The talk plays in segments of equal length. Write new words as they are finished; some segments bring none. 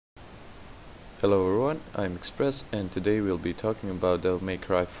Hello everyone, I'm Express and today we'll be talking about Devil May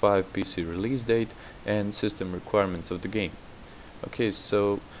Cry 5 PC release date and system requirements of the game. Okay,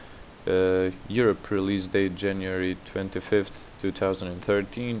 so Europe release date January 25th,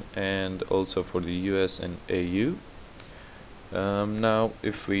 2013 and also for the US and AU. Now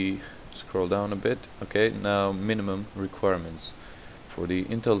if we scroll down a bit, okay, now minimum requirements. For the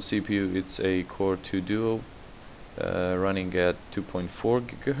Intel CPU it's a Core 2 Duo running at 2.4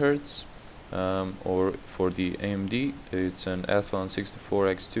 GHz. Or for the AMD it's an Athlon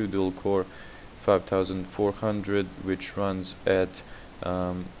 64X2 dual core 5400 which runs at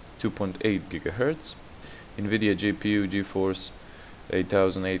 2.8 GHz. NVIDIA GPU GeForce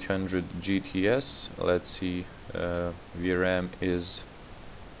 8800 GTS. Let's see, VRAM is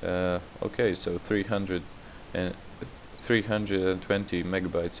okay, so 320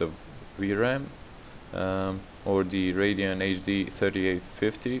 megabytes of VRAM, or the Radeon HD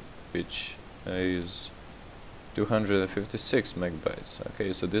 3850 which is 256 megabytes.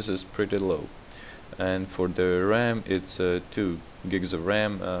 Okay, so this is pretty low. And for the RAM it's 2 gigs of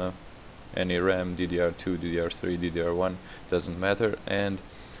RAM, any RAM, DDR2, DDR3, DDR1, doesn't matter. And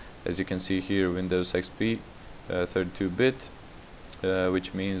as you can see here, Windows XP 32-bit,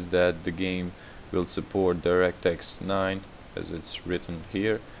 which means that the game will support DirectX 9 as it's written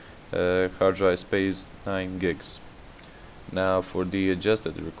here. Hard drive space 9 gigs. Now for the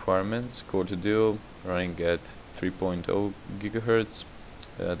adjusted requirements, Core 2 Duo running at 3.0 GHz,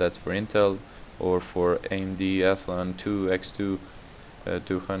 that's for Intel, or for AMD Athlon 2X2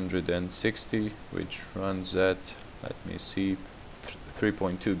 260, which runs at, let me see,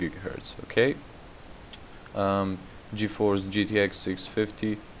 3.2 GHz. Okay. GeForce GTX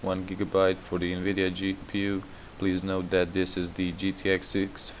 650, 1 GB for the NVIDIA GPU. Please note that this is the GTX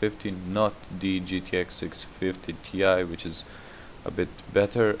 650, not the GTX 650 Ti, which is a bit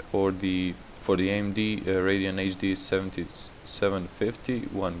better, or for the AMD Radeon HD 7750,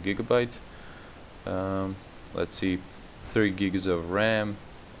 1 GB. Let's see, 3 gigs of RAM,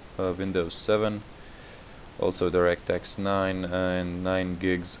 Windows 7, also DirectX 9, and 9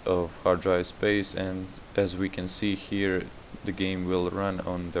 gigs of hard drive space. And as we can see here, the game will run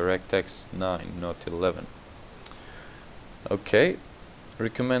on DirectX 9, not 11. Okay,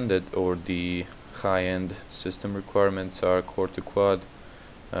 recommended or the high-end system requirements are Core 2 Quad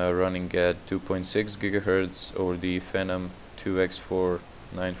running at 2.6 GHz, or the Phenom 2X4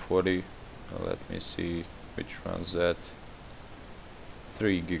 940, let me see, which runs at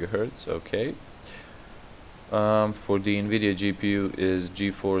 3 GHz. Okay. For the NVIDIA GPU is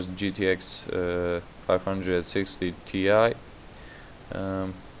GeForce GTX 560 Ti,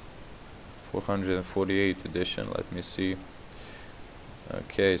 448 edition, let me see.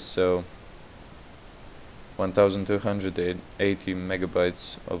 Okay, so 1280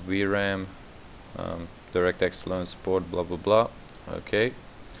 megabytes of VRAM, DirectX 11 support, blah blah blah. Okay,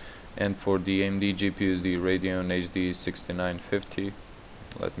 and for the AMD GPUs, the Radeon HD 6950.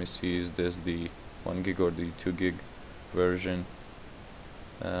 Let me see, is this the 1 gig or the 2 gig version?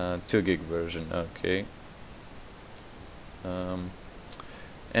 2 gig version. Okay.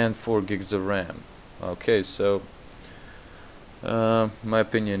 And 4 gigs of RAM. Okay, so my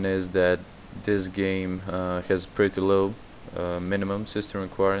opinion is that this game has pretty low minimum system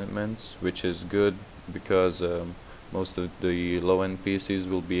requirements, which is good because most of the low-end PCs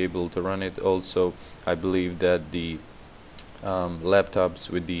will be able to run it. Also, I believe that the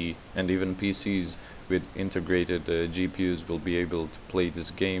laptops with and even PCs with integrated GPUs will be able to play this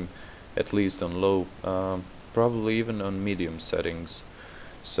game at least on low, probably even on medium settings.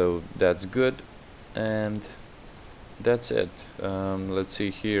 So that's good, and that's it. Let's see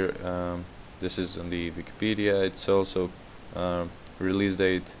here, this is on the Wikipedia. It's also release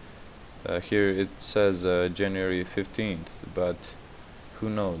date, here it says January 15th, but who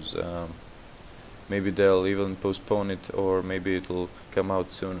knows, maybe they'll even postpone it, or maybe it'll come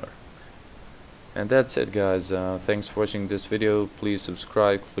out sooner. And that's it, guys. Thanks for watching this video. Please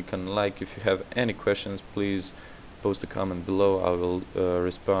subscribe, click on like. If you have any questions, please post a comment below. I will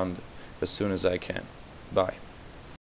respond as soon as I can. Bye.